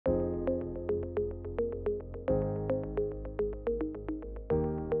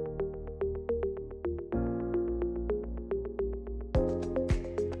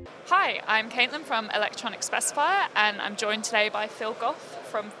Hi, I'm Caitlin from Electronic Specifier, and I'm joined today by Phil Goff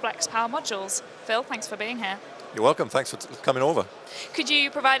from Flex Power Modules. Phil, thanks for being here. You're welcome. Thanks for coming over. Could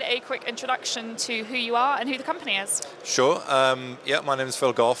you provide a quick introduction to who you are and who the company is? Sure. My name is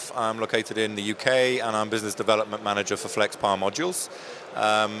Phil Goff. I'm located in the UK, and I'm Business Development Manager for Flex Power Modules.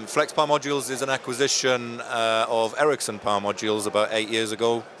 Flex Power Modules is an acquisition of Ericsson Power Modules about 8 years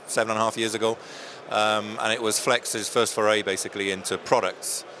ago, 7.5 years ago. And it was Flex's first foray basically into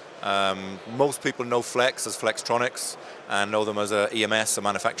products. Most people know Flex as Flextronics and know them as a EMS, a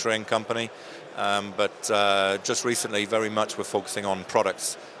manufacturing company. But just recently, very much we're focusing on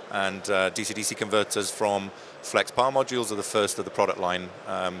products, and DC-DC converters from Flex Power Modules are the first of the product line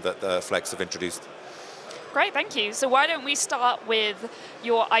that Flex have introduced. Great, thank you. So why don't we start with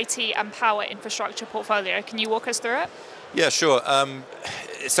your IT and power infrastructure portfolio? Can you walk us through it? Yeah, sure.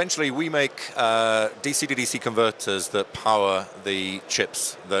 Essentially, we make DC to DC converters that power the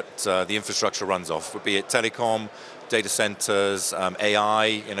chips that the infrastructure runs off, be it telecom, data centers,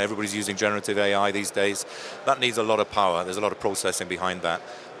 AI. Everybody's using generative AI these days. That needs a lot of power. There's a lot of processing behind that.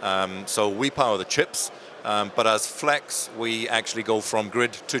 So we power the chips, but as Flex, we actually go from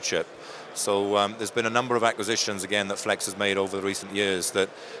grid to chip. So there's been a number of acquisitions, again, that Flex has made over the recent years that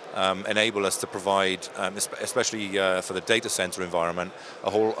enable us to provide, especially for the data center environment, a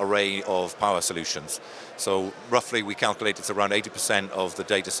whole array of power solutions. So roughly, we calculate it's around 80% of the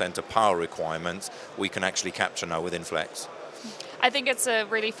data center power requirements we can actually capture now within Flex. I think it's a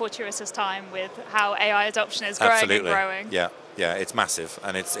really fortuitous time with how AI adoption is growing. Absolutely. And growing. Yeah, it's massive,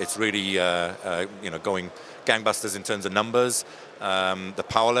 and it's really going gangbusters in terms of numbers, the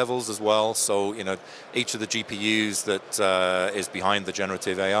power levels as well. So each of the GPUs that is behind the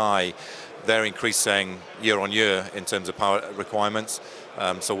generative AI, they're increasing year on year in terms of power requirements.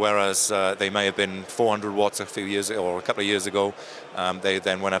 So whereas they may have been 400 watts a few years or a couple of years ago, they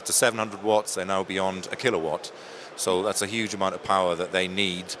then went up to 700 watts. They're now beyond a kilowatt. So that's a huge amount of power that they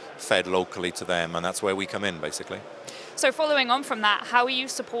need fed locally to them, and that's where we come in, basically. So following on from that, how are you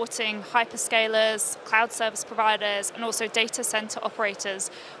supporting hyperscalers, cloud service providers, and also data center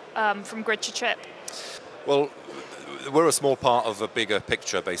operators from grid to chip? Well, we're a small part of a bigger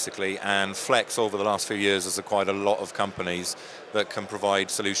picture, basically, and Flex over the last few years has acquired a lot of companies that can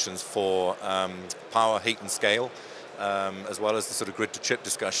provide solutions for power, heat, and scale. As well as the sort of grid-to-chip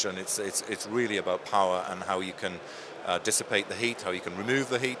discussion, it's really about power and how you can dissipate the heat, how you can remove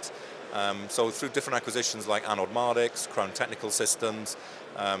the heat. So through different acquisitions like Anode Mardix, Crown Technical Systems,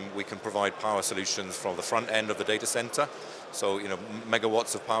 we can provide power solutions from the front end of the data center. So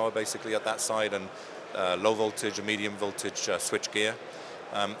megawatts of power basically at that side, and low voltage and medium voltage switch gear.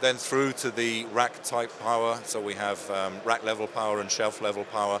 Then through to the rack type power, so we have rack level power and shelf level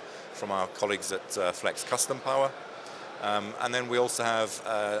power from our colleagues at Flex Custom Power. And then we also have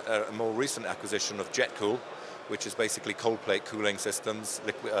a more recent acquisition of JetCool, which is basically cold plate cooling systems,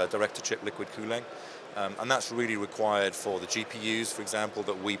 direct-to-chip liquid cooling. And that's really required for the GPUs, for example,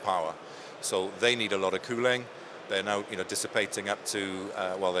 that we power. So they need a lot of cooling. They're now dissipating up to,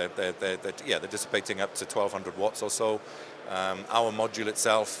 they're dissipating up to 1200 watts or so. Our module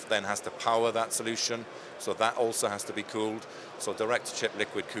itself then has to power that solution, so that also has to be cooled. So direct-to-chip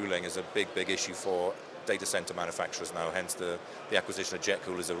liquid cooling is a big, big issue for data center manufacturers now, hence the acquisition of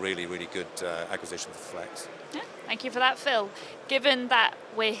JetCool is a really, really good acquisition for Flex. Yeah, thank you for that, Phil. Given that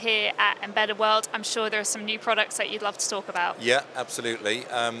we're here at Embedded World, I'm sure there are some new products that you'd love to talk about. Yeah, absolutely.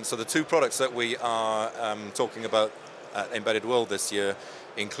 So the two products that we are talking about at Embedded World this year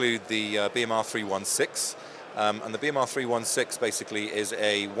include the BMR 316. And the BMR 316 basically is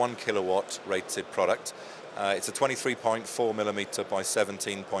a 1 kilowatt rated product. It's a 23.4 millimeter by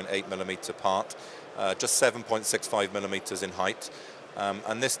 17.8 millimeter part. Just 7.65 millimeters in height,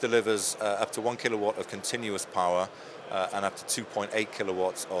 and this delivers up to 1 kilowatt of continuous power and up to 2.8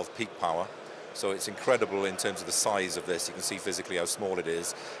 kilowatts of peak power. So it's incredible in terms of the size of this. You can see physically how small it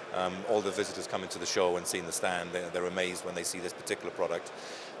is. All the visitors coming to the show and seeing the stand, they're amazed when they see this particular product.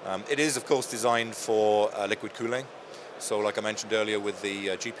 It is, of course, designed for liquid cooling. So like I mentioned earlier, with the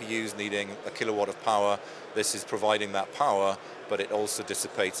GPUs needing a kilowatt of power, this is providing that power, but it also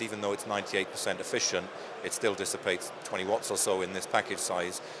dissipates, even though it's 98% efficient, it still dissipates 20 watts or so in this package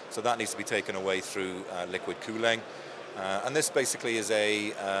size. So that needs to be taken away through liquid cooling. And this basically is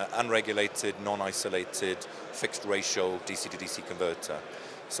a unregulated, non-isolated, fixed ratio DC to DC converter.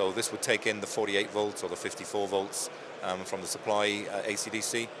 So this would take in the 48 volts or the 54 volts from the supply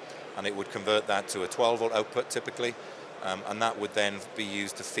AC/DC, and it would convert that to a 12 volt output typically. And that would then be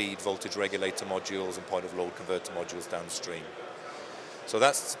used to feed voltage regulator modules and point of load converter modules downstream. So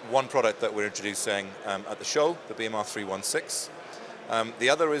that's one product that we're introducing at the show, the BMR 316. The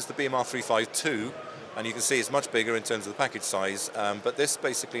other is the BMR352, and you can see it's much bigger in terms of the package size, but this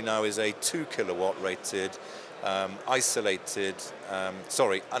basically now is a 2 kilowatt rated, a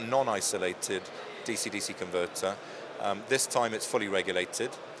non-isolated DC-DC converter. This time it's fully regulated.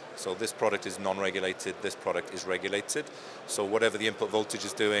 So this product is non-regulated, this product is regulated. So whatever the input voltage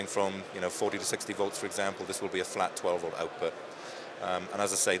is doing from 40 to 60 volts, for example, this will be a flat 12 volt output. And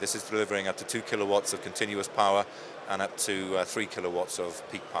as I say, this is delivering up to 2 kilowatts of continuous power and up to 3 kilowatts of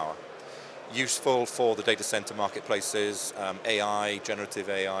peak power. Useful for the data center marketplaces, AI, generative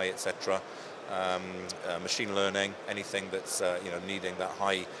AI, etc., machine learning, anything that's needing that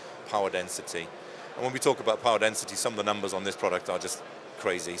high power density. And when we talk about power density, some of the numbers on this product are just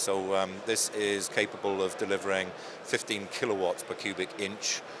crazy. So this is capable of delivering 15 kilowatts per cubic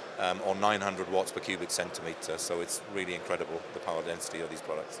inch or 900 watts per cubic centimeter. So it's really incredible, the power density of these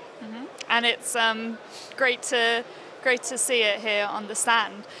products. Mm-hmm. And it's great to see it here on the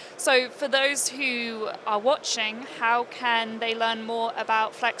stand. So for those who are watching, how can they learn more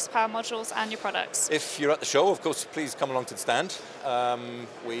about Flex Power Modules and your products? If you're at the show, of course, please come along to the stand.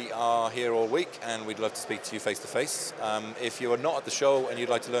 We are here all week and we'd love to speak to you face to face. If you are not at the show and you'd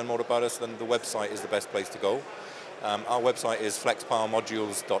like to learn more about us, then the website is the best place to go. Our website is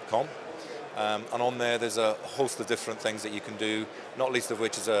flexpowermodules.com. And on there's a host of different things that you can do, not least of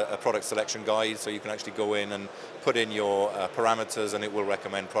which is a product selection guide, so you can actually go in and put in your parameters and it will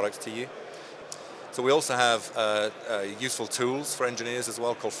recommend products to you. So we also have useful tools for engineers as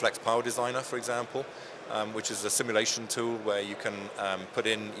well, called Flex Power Designer, for example, which is a simulation tool where you can put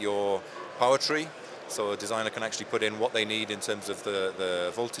in your power tree. So a designer can actually put in what they need in terms of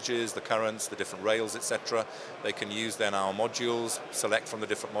the voltages, the currents, the different rails, etc. They can use then our modules, select from the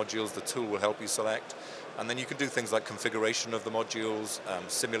different modules. The tool will help you select. And then you can do things like configuration of the modules,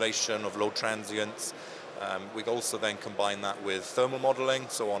 simulation of load transients. We also then combine that with thermal modeling.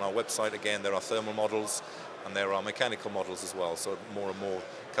 So on our website, again, there are thermal models and there are mechanical models as well. So more and more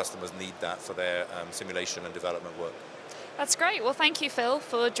customers need that for their simulation and development work. That's great. Well, thank you, Phil,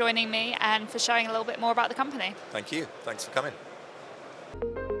 for joining me and for showing a little bit more about the company. Thank you. Thanks for coming.